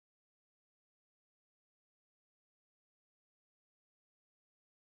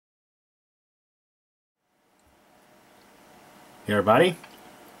Hey everybody,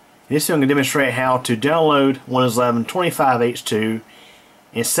 this is going to demonstrate how to download Windows 11 25H2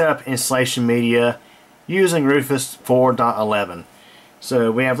 and set up installation media using Rufus 4.11.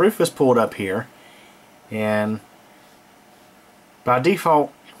 So we have Rufus pulled up here, and by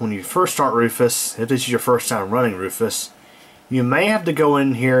default when you first start Rufus, if this is your first time running Rufus, you may have to go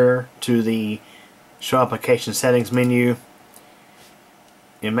in here to the Show Application Settings menu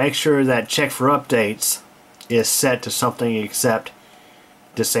and make sure that Check for Updates is set to something except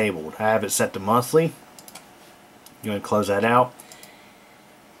disabled. I have it set to monthly. You're going to close that out,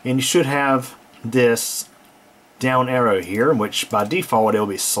 and you should have this down arrow here, which by default it will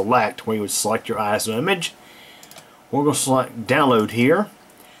be select, where you would select your ISO image. We're going to select download here.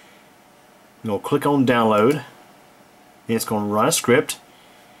 You'll click on download, and it's going to run a script.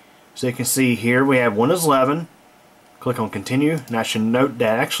 So you can see here we have Windows 11. Click on continue, and I should note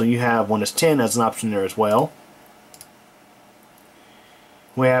that actually you have Windows 10 as an option there as well.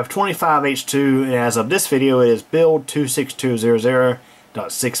 We have 25H2, and as of this video it is build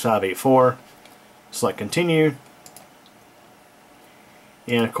 26200.6584. Select continue,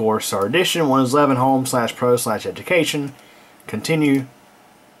 and of course our edition Windows 11 home/pro/education. Continue,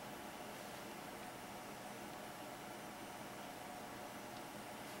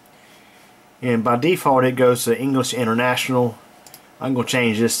 and by default it goes to English International. I'm going to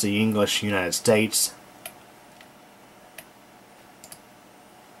change this to English United States.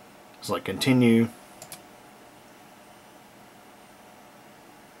 Select continue,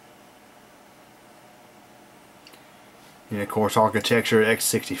 and of course architecture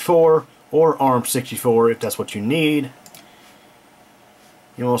x64 or ARM64 if that's what you need.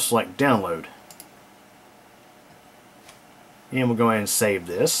 And we'll select download, and we'll go ahead and save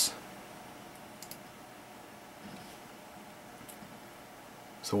this.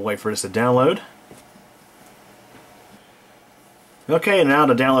 So we'll wait for this to download. Okay, now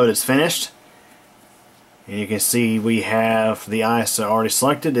the download is finished, and you can see we have the ISO already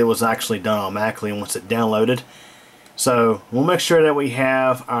selected. It was actually done automatically once it downloaded. So we'll make sure that we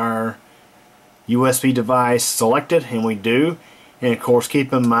have our USB device selected, and we do. And of course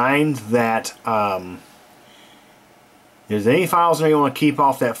keep in mind that if there's any files that you want to keep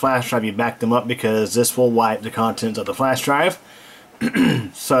off that flash drive, you back them up, because this will wipe the contents of the flash drive.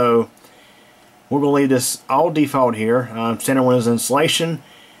 So we're going to leave this all default here. Standard Windows installation.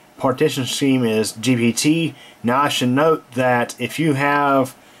 Partition scheme is GPT. Now I should note that if you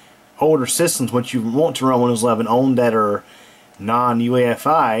have older systems which you want to run Windows 11 on that are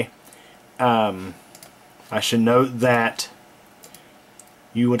non-UEFI, I should note that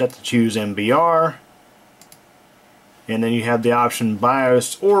you would have to choose MBR, and then you have the option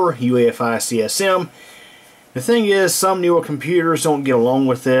BIOS or UEFI CSM. The thing is, some newer computers don't get along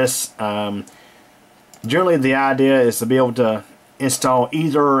with this. Generally the idea is to be able to install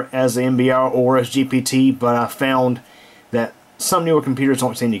either as MBR or as GPT, but I found that some newer computers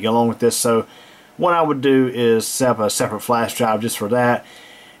don't seem to get along with this. So what I would do is set up a separate flash drive just for that.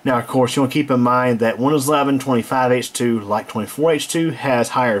 Now of course you want to keep in mind that Windows 11 25H2, like 24H2, has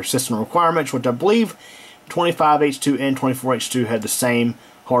higher system requirements, which I believe 25H2 and 24H2 had the same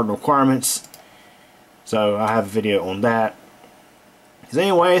hardware requirements. So I have a video on that.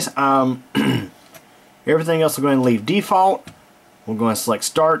 Anyways, everything else we're going to leave default. We're going to select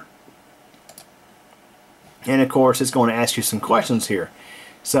start, and of course it's going to ask you some questions here.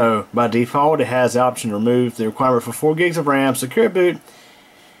 So by default it has the option to remove the requirement for 4 gigs of RAM, secure boot,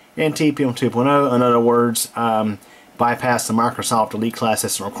 and TPM 2.0. In other words, bypass the Microsoft Elite Class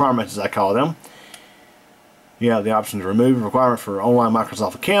System requirements, as I call them. You have the option to remove the requirement for online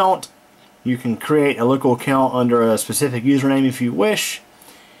Microsoft account. You can create a local account under a specific username if you wish,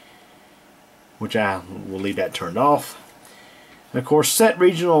 which I will leave that turned off. And of course, set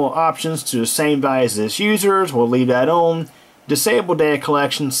regional options to the same values as users. We'll leave that on. Disable data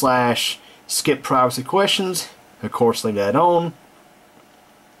collection / skip privacy questions. Of course, leave that on.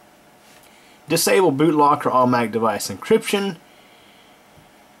 Disable boot lock or automatic device encryption.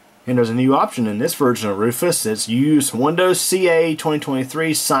 And there's a new option in this version of Rufus. It's use Windows CA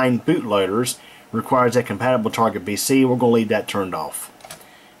 2023 signed bootloaders. Requires a compatible target PC. We're going to leave that turned off.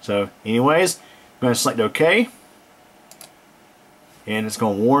 So anyways, I'm going to select OK, and it's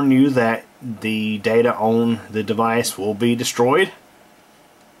going to warn you that the data on the device will be destroyed.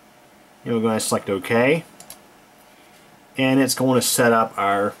 And we're going to select OK, and it's going to set up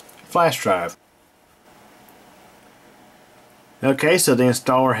our flash drive. Okay, so the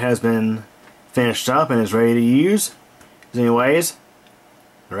installer has been finished up and is ready to use. Anyways,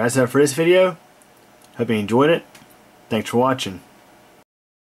 that's it for this video. Hope you enjoyed it. Thanks for watching.